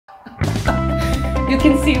You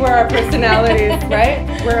can see where our personalities, right?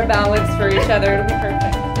 We're a balance for each other. It'll be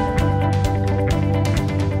perfect.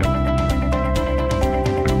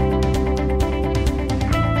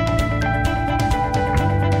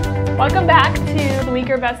 Welcome back to the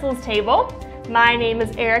Weaker Vessels table. My name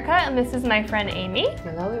is Erica, and this is my friend Amy.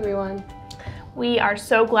 Hello, everyone. We are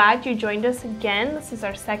so glad you joined us again. This is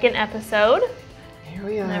our second episode. Here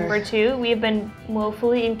we are. Number 2. We have been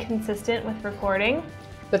woefully inconsistent with recording.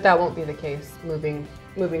 But that won't be the case moving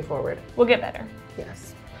forward. We'll get better.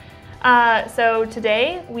 Yes. So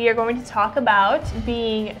today we are going to talk about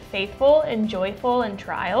being faithful and joyful in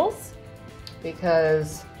trials.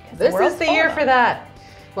 Because this is the year for that.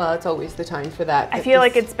 Well, it's always the time for that. I feel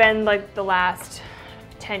like it's been like the last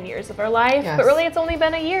 10 years of our life, yes. But really it's only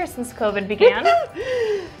been a year since COVID began.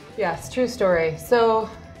 Yes, true story. So,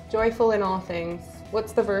 joyful in all things.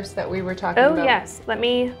 What's the verse that we were talking about? Oh yes, let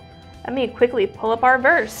me quickly pull up our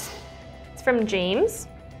verse. It's from James.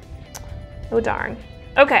 Oh darn.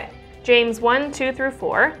 Okay, James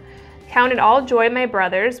 1:2-4. Count it all joy, my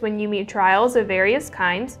brothers, when you meet trials of various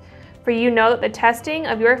kinds, for you know that the testing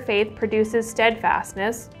of your faith produces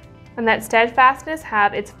steadfastness, and that steadfastness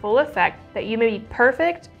have its full effect, that you may be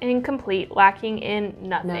perfect and complete, lacking in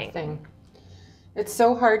nothing. It's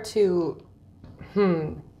so hard to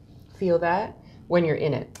feel that when you're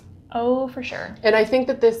in it. Oh, for sure. And I think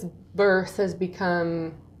that this verse has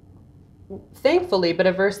become, thankfully, but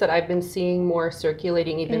a verse that I've been seeing more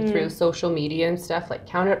circulating even through social media and stuff, like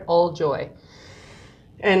count it all joy.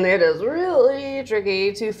 And it is really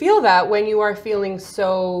tricky to feel that when you are feeling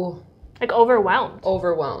so... like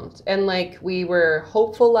overwhelmed. And like we were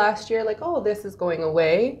hopeful last year, like, oh, this is going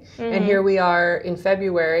away. And here we are in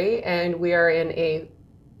February and we are in a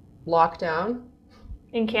lockdown.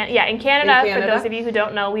 In Canada, for those of you who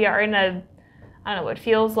don't know, we are in a, I don't know, it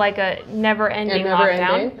feels like a never-ending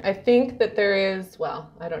lockdown. I think that there is,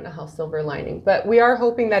 well, I don't know how silver lining, but we are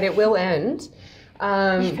hoping that it will end.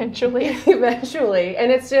 Eventually.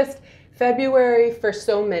 And it's just February for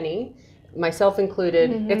so many, myself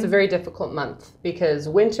included, it's a very difficult month because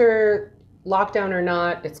winter, lockdown or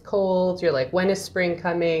not, it's cold. You're like, when is spring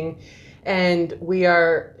coming? And we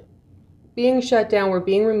are being shut down. We're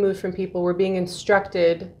being removed from people. We're being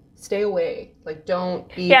instructed, stay away. Like, don't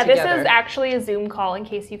be together. This is actually a Zoom call in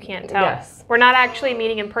case you can't tell. Yes. We're not actually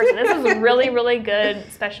meeting in person. This is really, really good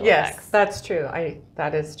special effects. Yes, that's true.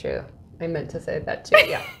 That is true. I meant to say that too,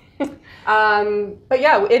 yeah. But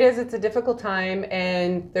yeah, it's a difficult time,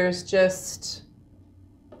 and there's just,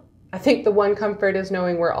 I think the one comfort is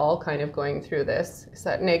knowing we're all kind of going through this. Is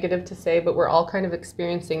that negative to say? But we're all kind of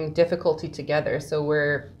experiencing difficulty together, so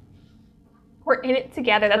we're in it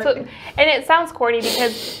together. And it sounds corny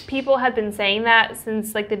because people have been saying that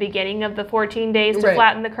since like the beginning of the 14 days to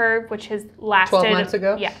flatten the curve, which has lasted 12 months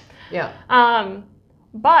ago. Yeah.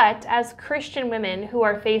 But as Christian women who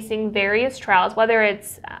are facing various trials, whether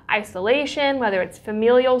it's isolation, whether it's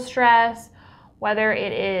familial stress, whether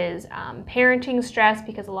it is parenting stress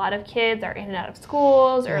because a lot of kids are in and out of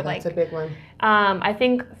schools, or that's a big one. I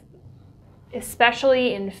think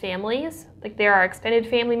especially in families, like there are extended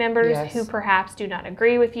family members who perhaps do not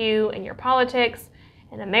agree with you and your politics.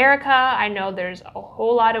 In America, I know there's a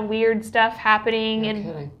whole lot of weird stuff happening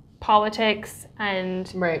in politics,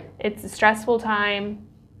 and it's a stressful time.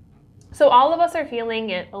 So all of us are feeling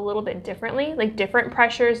it a little bit differently, like different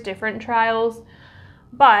pressures, different trials,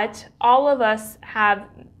 but all of us have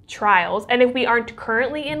trials, and if we aren't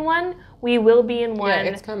currently in one, we will be in one.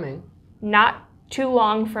 Yeah, it's coming. Not too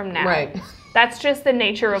long from now. Right. That's just the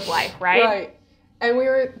nature of life, right? Right. And we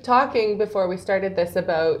were talking before we started this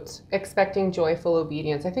about expecting joyful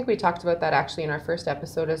obedience. I think we talked about that actually in our first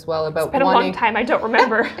episode as well. About it's been a long time, I don't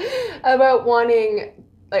remember. About wanting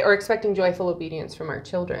or expecting joyful obedience from our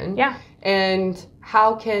children. Yeah. And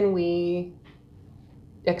how can we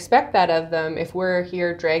expect that of them if we're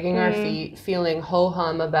here dragging our feet, feeling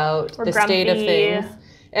ho-hum about the state of things?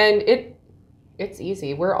 And it's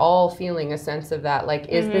easy. We're all feeling a sense of that. Like,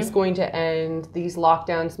 is this going to end? These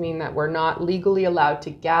lockdowns mean that we're not legally allowed to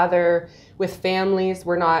gather with families.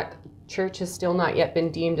 Church has still not yet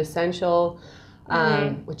been deemed essential,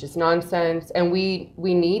 which is nonsense. And we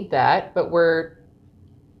need that, but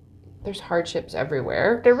there's hardships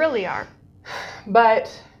everywhere. There really are.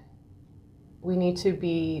 But we need to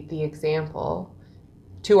be the example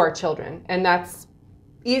to our children. And that's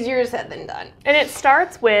easier said than done. And it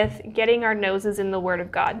starts with getting our noses in the Word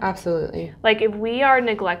of God. Absolutely. Like, if we are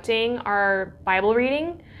neglecting our Bible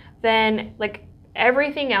reading, then like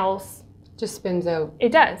everything else just spins out.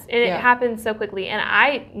 It does. And it happens so quickly. And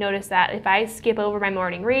I notice that if I skip over my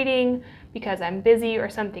morning reading because I'm busy or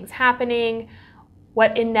something's happening,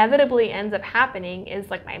 what inevitably ends up happening is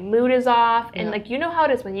like my mood is off. And like, you know how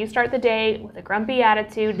it is when you start the day with a grumpy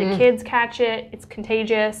attitude, the kids catch it, it's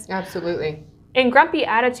contagious. Absolutely. And grumpy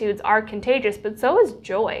attitudes are contagious, but so is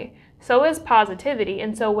joy. So is positivity.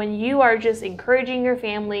 And so when you are just encouraging your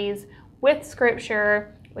families with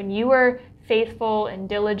scripture, when you are faithful and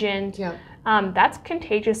diligent, that's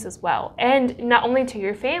contagious as well. And not only to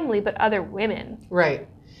your family, but other women. Right.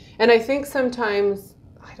 And I think sometimes,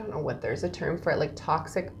 I don't know what there's a term for it, like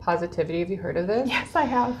toxic positivity. Have you heard of this? Yes, I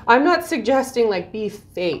have. I'm not suggesting like be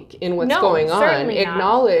fake in what's going on.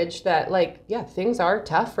 Acknowledge that like, yeah, things are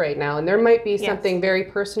tough right now. And there might be something very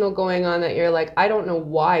personal going on that you're like, I don't know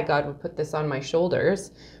why God would put this on my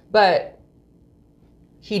shoulders, but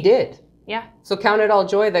he did. Yeah. So count it all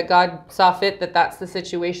joy that God saw fit that that's the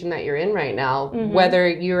situation that you're in right now, whether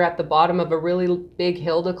you're at the bottom of a really big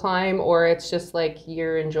hill to climb or it's just like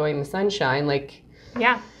you're enjoying the sunshine. Like,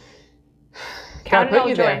 yeah. Count it all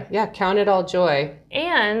joy. There. Yeah, count it all joy.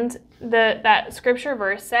 And that scripture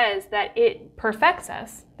verse says that it perfects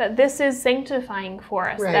us, that this is sanctifying for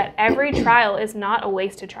us, that every trial is not a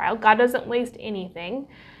wasted trial. God doesn't waste anything.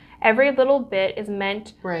 Every little bit is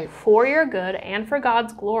meant for your good and for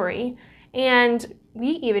God's glory. And we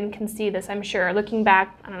even can see this, I'm sure, looking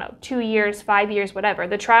back, I don't know, 2 years, 5 years, whatever.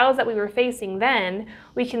 The trials that we were facing then,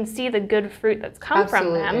 we can see the good fruit that's come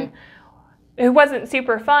from them. It wasn't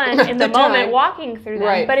super fun in the moment walking through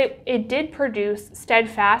them, but it did produce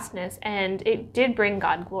steadfastness and it did bring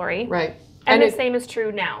God glory. Right. And the same is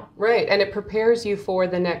true now. Right. And it prepares you for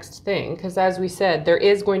the next thing. Because as we said, there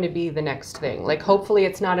is going to be the next thing. Like hopefully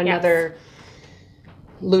it's not another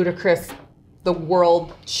ludicrous, the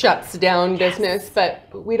world shuts down business. But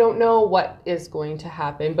we don't know what is going to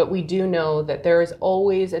happen. But we do know that there is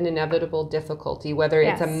always an inevitable difficulty, whether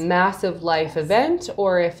it's a massive life event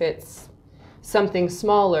or if it's something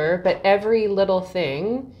smaller. But every little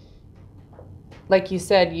thing, like you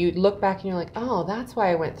said, you look back and you're like, oh, that's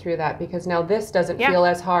why I went through that, because now this doesn't feel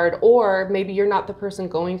as hard. Or maybe you're not the person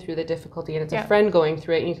going through the difficulty and it's a friend going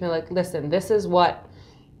through it, and you can be like, listen, this is what,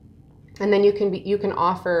 and then you can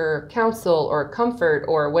offer counsel or comfort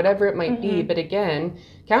or whatever it might be. But again,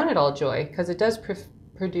 count it all joy, because it does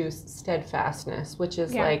produce steadfastness, which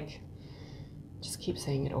is like, just keep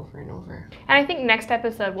saying it over and over. And I think next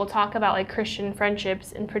episode we'll talk about like Christian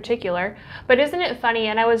friendships in particular. But isn't it funny,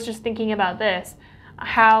 and I was just thinking about this,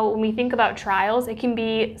 how when we think about trials, it can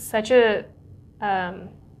be such a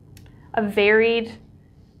varied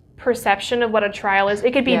perception of what a trial is.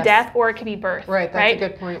 It could be death or it could be birth. Right, that's a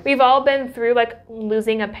good point. We've all been through like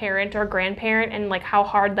losing a parent or grandparent and like how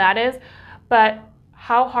hard that is. But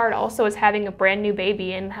how hard also is having a brand new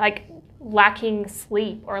baby and like lacking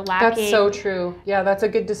sleep or lacking... That's so true. Yeah, that's a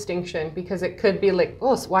good distinction, because it could be like,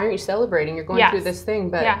 oh, so why aren't you celebrating? You're going through this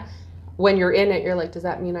thing. But when you're in it, you're like, does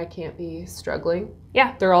that mean I can't be struggling?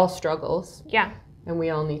 Yeah. They're all struggles. Yeah. And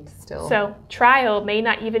we all need to still... So trial may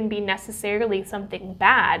not even be necessarily something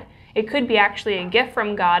bad. It could be actually a gift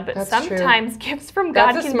from God, but sometimes gifts from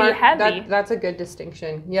God can be heavy. That's a good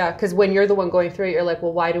distinction. Yeah, because when you're the one going through it, you're like,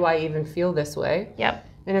 well, why do I even feel this way? Yep.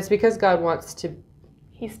 And it's because God wants to...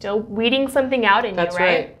 He's still weeding something out in you, right? That's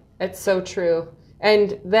right. It's so true.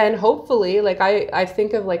 And then hopefully, like I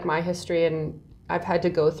think of like my history, and I've had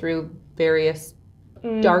to go through various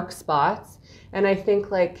dark spots. And I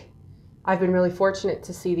think like I've been really fortunate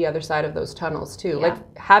to see the other side of those tunnels too. Yeah.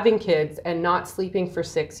 Like having kids and not sleeping for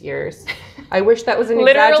 6 years. I wish that was an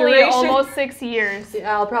exaggeration. Literally almost 6 years.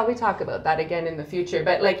 Yeah, I'll probably talk about that again in the future.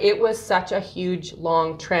 But like it was such a huge,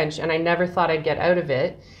 long trench, and I never thought I'd get out of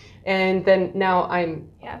it. And then now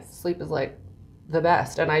sleep is like the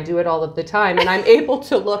best, and I do it all of the time, and I'm able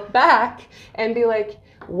to look back and be like,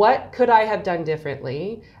 what could I have done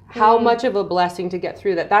differently? How much of a blessing to get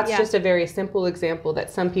through that. That's just a very simple example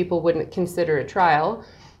that some people wouldn't consider a trial,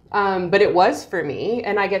 but it was for me,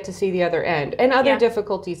 and I get to see the other end, and other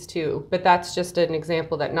difficulties too, but that's just an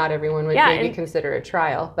example that not everyone would maybe consider a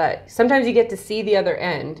trial. But sometimes you get to see the other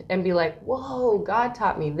end and be like, whoa, God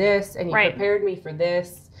taught me this, and he prepared me for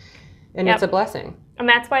this. And it's a blessing. And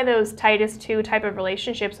that's why those Titus 2 type of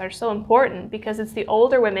relationships are so important, because it's the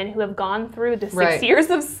older women who have gone through the 6 years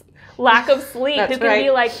of lack of sleep who can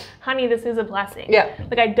be like, honey, this is a blessing. Yeah.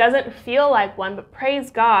 Like, it doesn't feel like one, but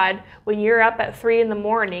praise God when you're up at 3 a.m.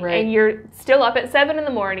 and you're still up at 7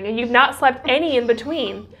 a.m. and you've not slept any in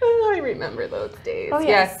between. Oh, I remember those days. Oh,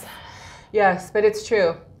 yes. Yes, but it's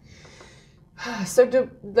true. So,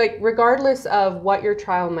 regardless of what your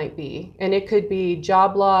trial might be, and it could be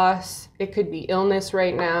job loss, it could be illness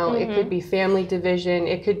right now, it could be family division,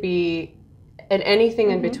 it could be and anything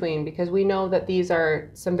in between, because we know that these are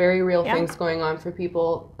some very real things going on for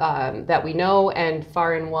people that we know and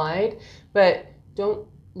far and wide. But don't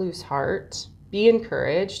lose heart. Be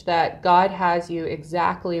encouraged that God has you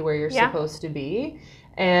exactly where you're supposed to be.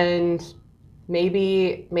 And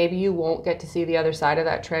maybe you won't get to see the other side of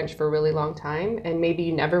that trench for a really long time, and maybe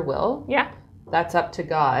you never will. Yeah. That's up to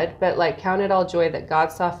God. But like, count it all joy that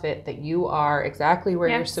God saw fit that you are exactly where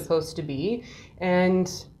you're supposed to be. And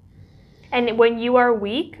when you are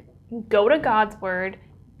weak, go to God's word,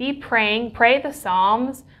 be praying, pray the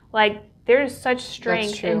Psalms. Like, there's such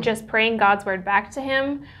strength in just praying God's word back to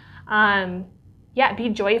him. Be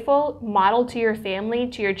joyful, model to your family,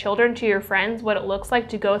 to your children, to your friends, what it looks like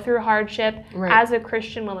to go through hardship as a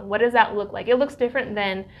Christian woman. What does that look like? It looks different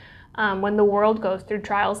than when the world goes through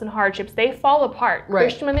trials and hardships. They fall apart.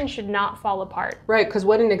 Christian women should not fall apart. Right, because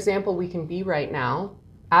what an example we can be right now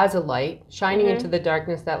as a light, shining into the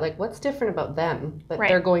darkness, that like, what's different about them? That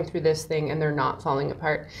they're going through this thing and they're not falling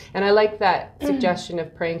apart. And I like that suggestion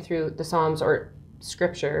of praying through the Psalms or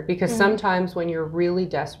scripture, because sometimes when you're really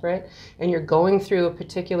desperate and you're going through a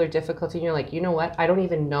particular difficulty and you're like, you know what, I don't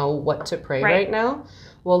even know what to pray right now.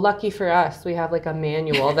 Well, lucky for us, we have like a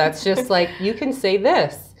manual that's just like, you can say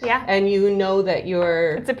this. Yeah. And you know that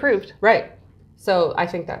it's approved. Right. So I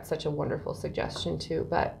think that's such a wonderful suggestion too.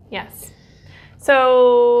 But yes.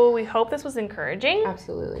 So we hope this was encouraging.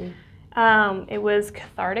 Absolutely. It was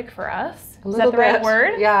cathartic for us. Is that the right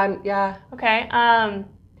word? Yeah. Okay.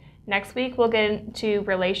 Next week we'll get into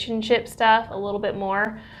relationship stuff a little bit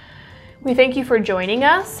more. We thank you for joining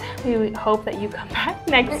us. We hope that you come back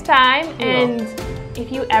next time. And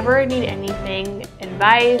if you ever need anything,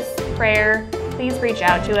 advice, prayer, please reach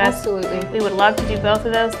out to us. Absolutely. We would love to do both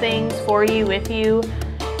of those things for you, with you.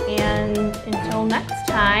 And until next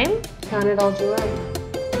time, count it all joy.